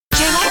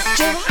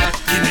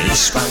Yine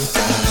İşbank'ta.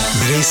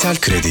 Bireysel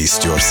kredi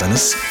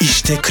istiyorsanız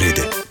işte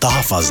kredi.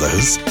 Daha fazla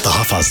hız,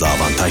 daha fazla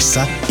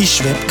avantajsa İş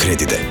Web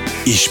Kredi'de.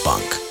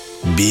 İşbank.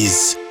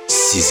 Biz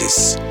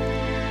siziz.